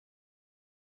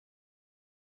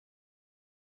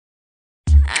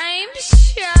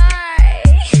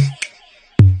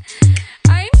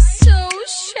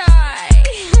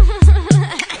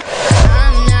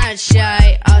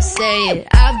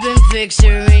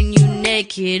picturing you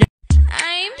naked.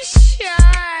 I'm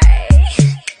shy.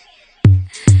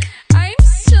 I'm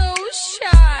so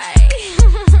shy.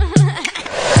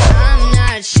 I'm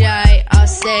not shy, I'll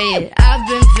say it. I've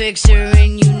been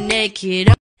picturing you naked.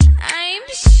 I'm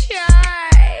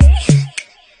shy.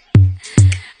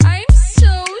 I'm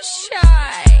so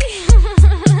shy.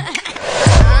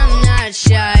 I'm not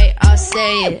shy, I'll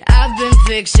say it. I've been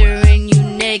picturing you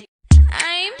naked.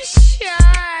 I'm shy.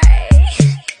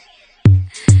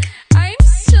 I'm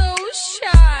so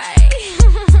shy.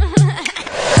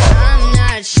 I'm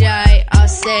not shy, I'll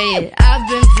say it. I've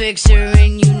been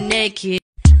picturing you naked.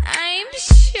 I'm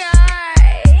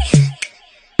shy.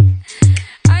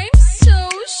 I'm so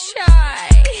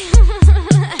shy.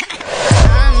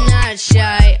 I'm not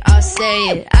shy, I'll say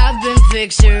it. I've been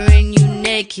picturing you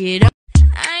naked.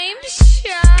 I'm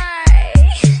shy.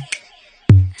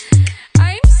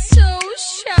 I'm so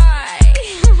shy.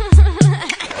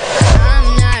 I'm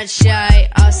not shy,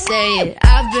 I'll say it.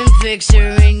 I've been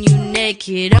picturing you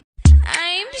naked.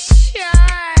 I'm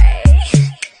shy.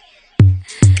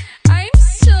 I'm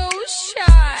so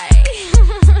shy.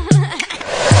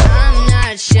 I'm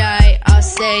not shy, I'll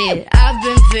say it. I've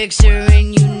been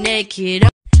picturing you naked.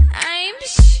 I'm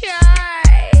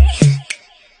shy.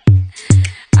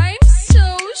 I'm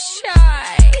so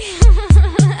shy.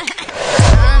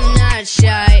 I'm not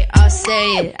shy, I'll say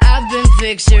it. I've been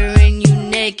picturing you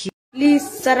naked. Please,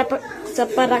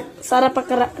 Sarapakara.